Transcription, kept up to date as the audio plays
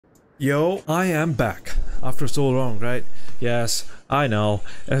Yo, I am back after so long, right? Yes, I know,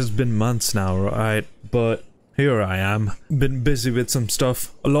 it has been months now, right? But here I am, been busy with some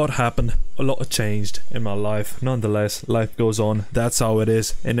stuff. A lot happened, a lot changed in my life. Nonetheless, life goes on. That's how it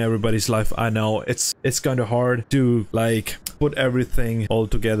is in everybody's life. I know it's kind of hard to like put everything all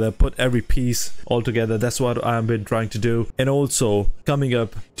together, put every piece all together. That's what I've been trying to do. And also, coming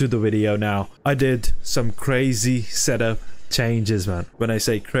up to the video now, I did some crazy setup changes, man. When I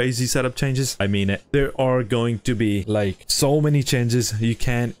say crazy setup changes, I mean it. There are going to be like so many changes you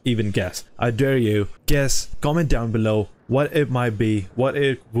can't even guess. I dare you guess. Comment down below what it might be, what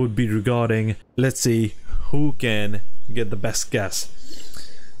it would be regarding. Let's see who can get the best guess.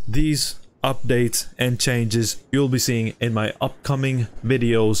 These updates and changes you'll be seeing in my upcoming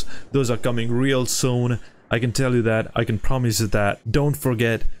videos. Those are coming real soon. I can tell you that. I can promise you that. Don't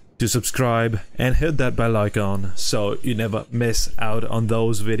forget to subscribe and hit that bell icon so you never miss out on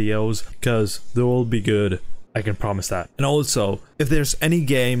those videos, because they will be good. I can promise that. And also, if there's any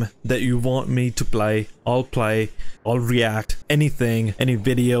game that you want me to play, I'll react. Anything, any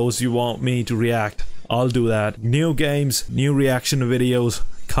videos you want me to react, I'll do that. New games, new reaction videos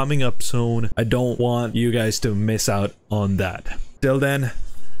coming up soon. I don't want you guys to miss out on that. Till then,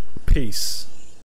 peace.